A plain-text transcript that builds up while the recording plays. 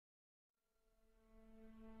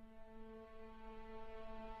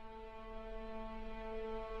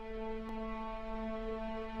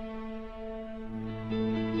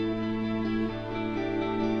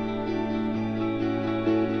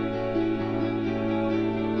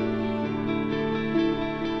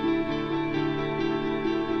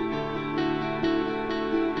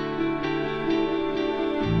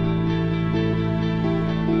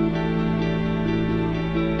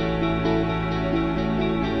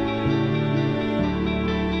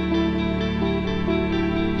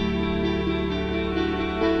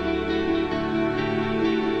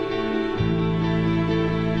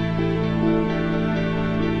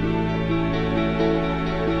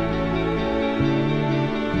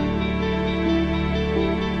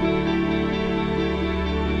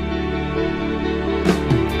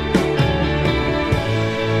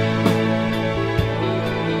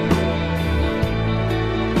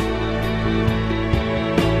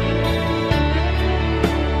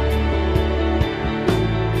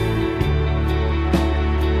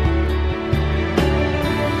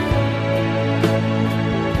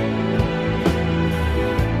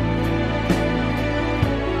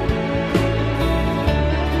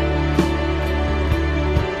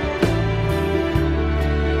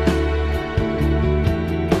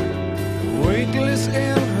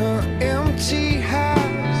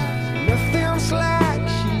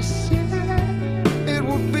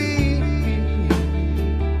would be.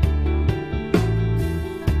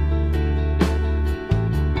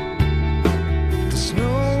 The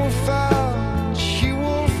snow will fall, she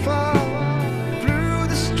will fall through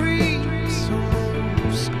the streets,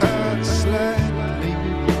 almost slightly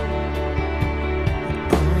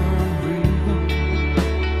unreal.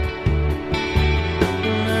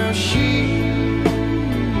 Now she's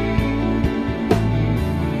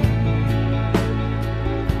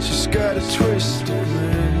got a twisted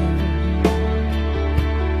man.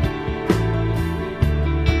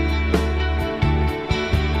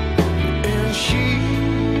 And she's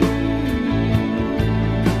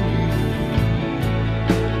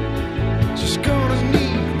gonna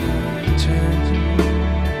need time.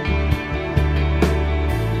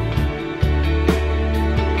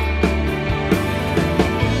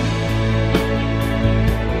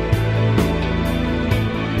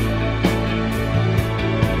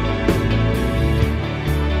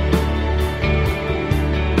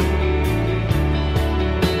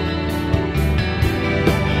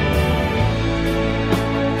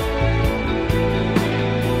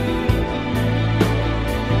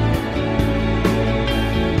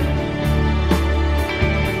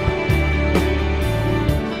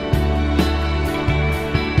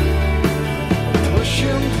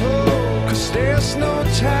 There's no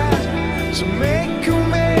time to make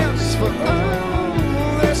amends for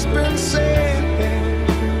all that's been said.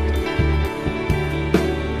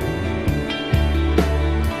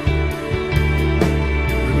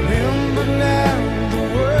 Remember now the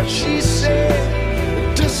words she said.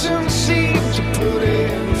 It doesn't seem to put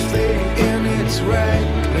everything in its right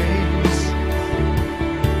place.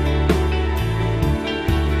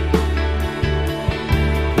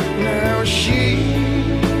 Now she's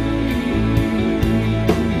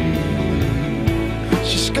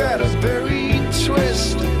got a very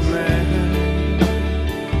twisted man.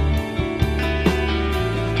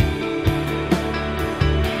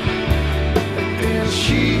 And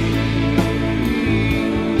she's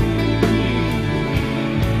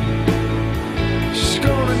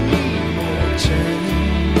gonna need more time.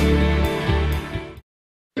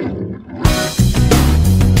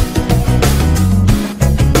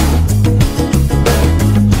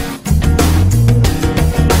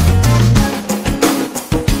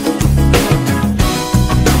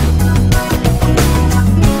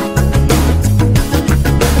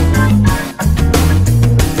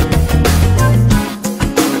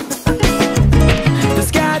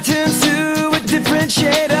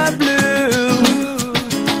 Shade of blue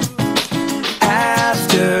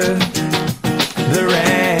after the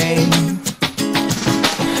rain.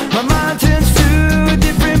 My mind turns to a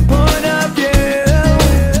different point of view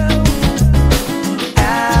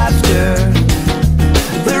after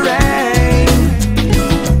the rain.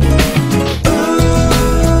 Ooh,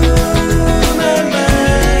 my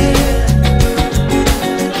mind.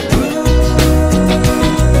 Ooh,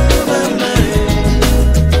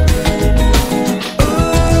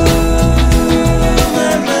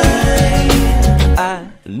 my mind.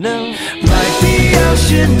 No, like the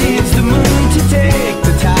ocean needs the moon to take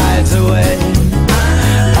the tides away.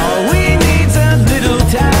 All we need's a little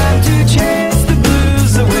time to chase the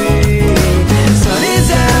blues away. Sun is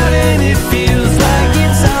out and it feels like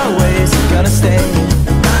it's always gonna stay.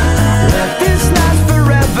 Let this night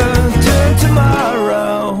forever turn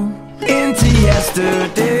tomorrow into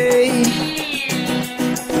yesterday.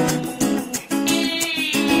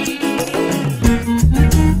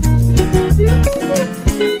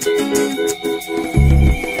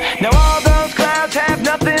 Now all the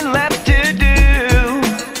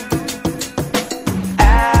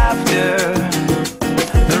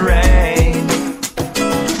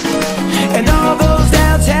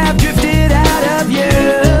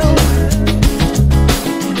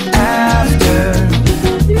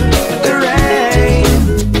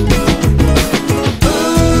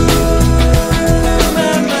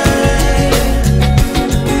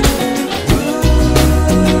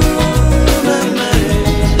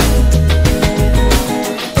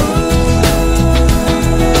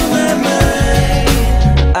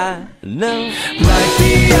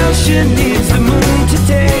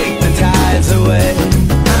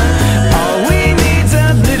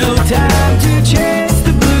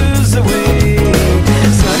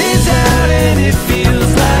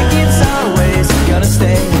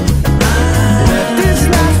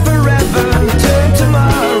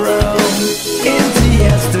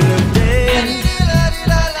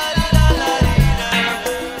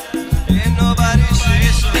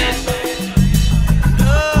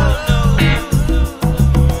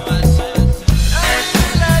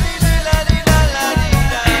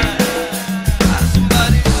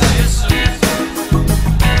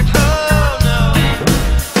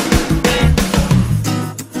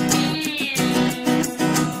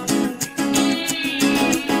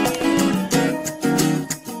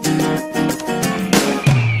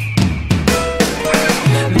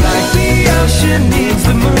ocean needs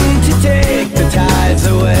the moon to take the tides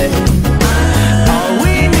away. All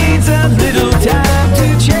we need's a little time to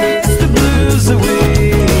chase the blues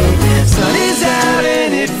away. Sun is out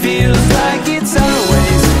and it feels like it's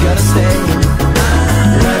always gonna stay.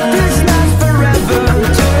 Life is not forever,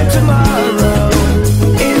 turn tomorrow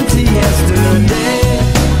into yesterday.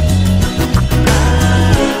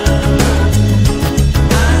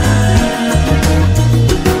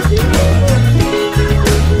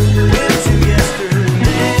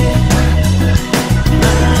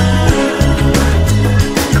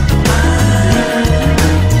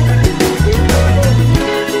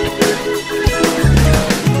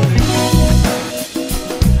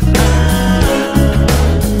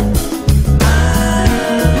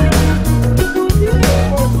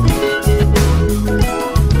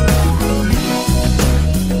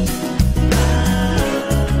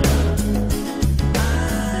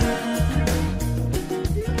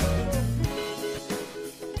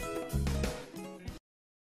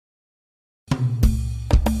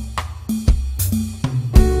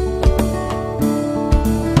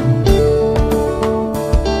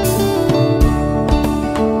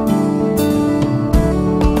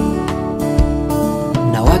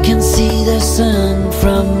 Sun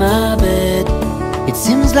from my bed, it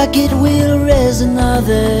seems like it will raise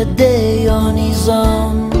another day on his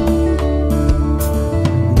own.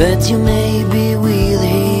 But you may be with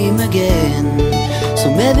him again, so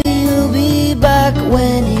maybe you'll be back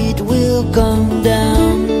when it will come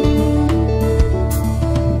down.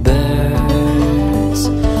 Birds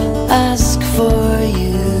ask for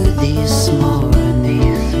you this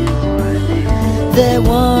morning, they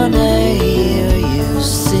wanna hear you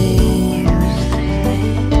sing.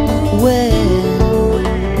 When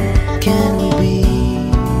can we be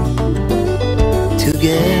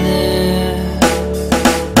together?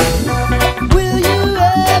 Will you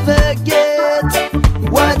ever get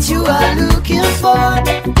what you are looking for?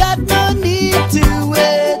 Got no need to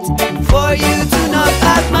wait for you to knock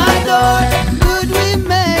at my door. Could we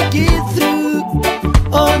make it through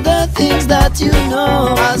all the things that you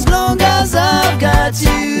know are